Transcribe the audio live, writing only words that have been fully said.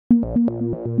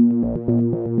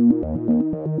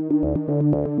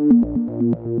Hey,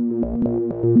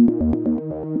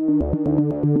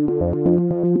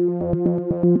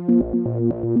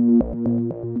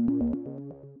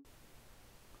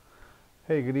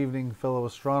 good evening, fellow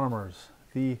astronomers.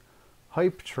 The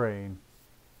hype train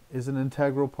is an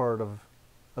integral part of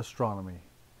astronomy,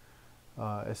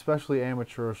 especially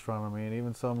amateur astronomy and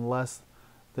even some less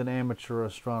than amateur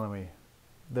astronomy.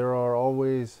 There are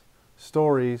always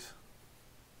stories,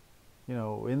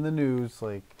 in the news,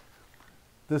 like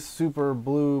this super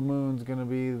blue moon's going to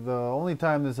be the only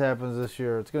time this happens this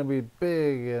year. It's going to be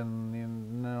big,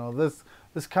 and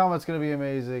this comet's going to be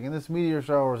amazing, and this meteor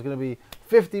shower is going to be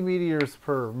 50 meteors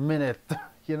per minute.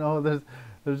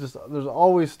 There's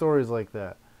always stories like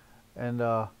that, and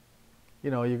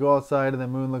you go outside and the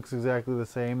moon looks exactly the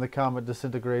same. The comet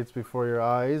disintegrates before your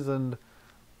eyes, and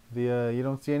you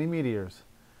don't see any meteors.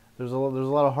 There's a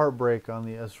lot of heartbreak on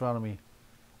the astronomy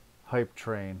hype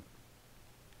train.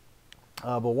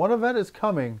 But one event is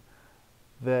coming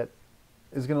that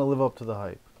is going to live up to the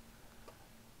hype.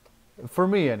 For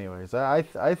me, anyways. I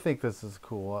think this is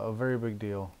cool. A very big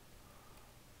deal.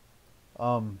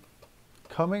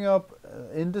 Coming up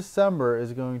in December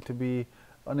is going to be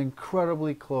an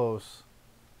incredibly close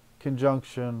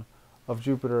conjunction of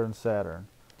Jupiter and Saturn.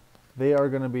 They are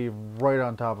going to be right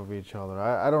on top of each other.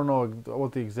 I don't know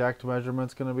what the exact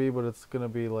measurement's going to be, but it's going to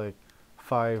be like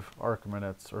 5 arc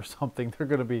minutes or something.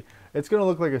 It's going to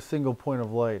look like a single point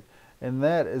of light, and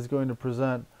that is going to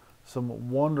present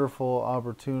some wonderful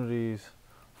opportunities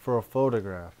for a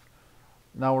photograph.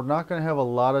 Now, we're not going to have a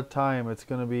lot of time. It's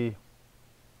going to be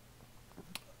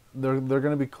they're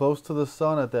going to be close to the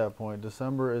sun at that point.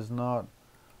 December is not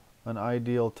an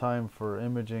ideal time for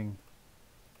imaging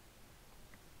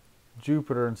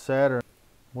Jupiter and Saturn.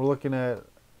 We're looking at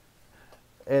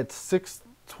 6:20.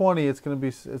 It's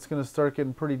going to start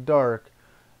getting pretty dark,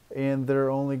 and they're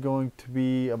only going to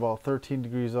be about 13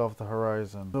 degrees off the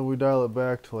horizon. So we dial it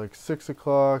back to like 6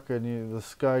 o'clock, and the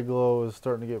sky glow is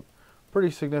starting to get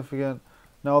pretty significant.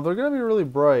 Now they're going to be really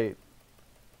bright.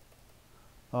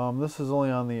 This is only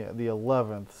on the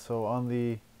 11th, so on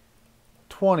the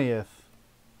 20th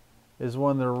is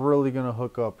when they're really going to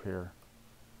hook up here,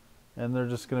 and they're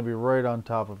just going to be right on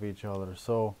top of each other.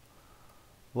 So,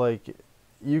 like,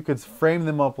 you could frame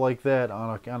them up like that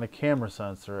on a camera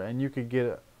sensor, and you could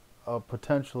get a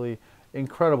potentially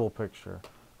incredible picture.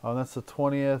 That's the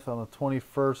 20th. On the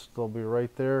 21st, they'll be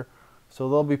right there. So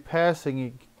they'll be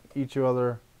passing each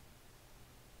other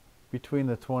between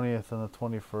the 20th and the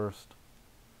 21st.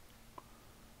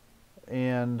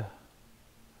 And,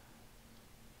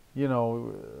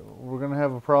 we're going to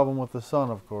have a problem with the sun,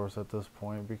 of course, at this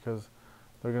point, because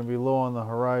they're going to be low on the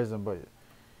horizon.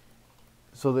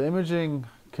 So the imaging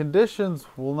conditions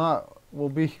will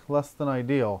be less than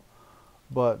ideal,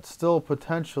 but still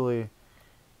potentially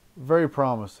very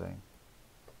promising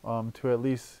to at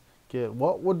least get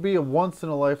what would be a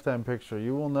once-in-a-lifetime picture.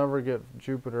 You will never get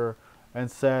Jupiter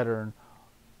and Saturn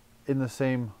in the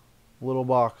same little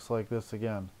box like this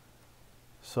again.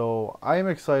 So I am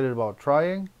excited about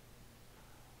trying.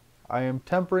 I am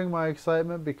tempering my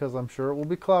excitement because I'm sure it will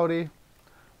be cloudy.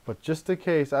 But just in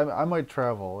case, I might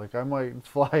travel. Like, I might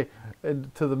fly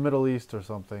to the Middle East or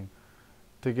something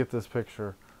to get this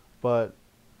picture. But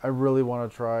I really want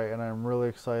to try, and I'm really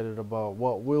excited about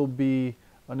what will be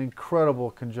an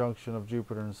incredible conjunction of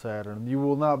Jupiter and Saturn. You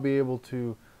will not be able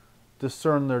to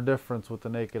discern their difference with the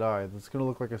naked eye. It's going to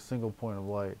look like a single point of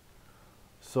light.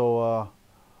 So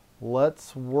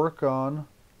let's work on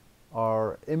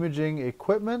our imaging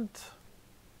equipment,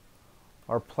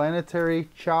 our planetary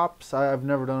chops. I've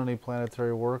never done any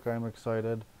planetary work. I'm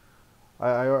excited.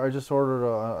 I just ordered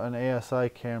an ASI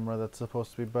camera that's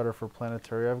supposed to be better for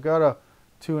planetary. I've got a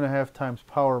 2.5 times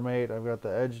power mate. I've got the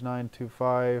Edge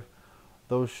 925.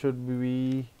 Those should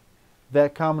be,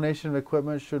 that combination of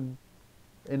equipment should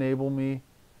enable me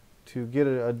to get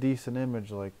a decent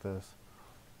image like this.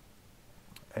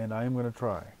 And I am going to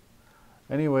try.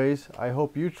 Anyways, I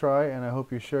hope you try, and I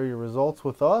hope you share your results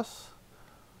with us.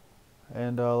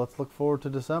 And let's look forward to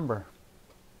December.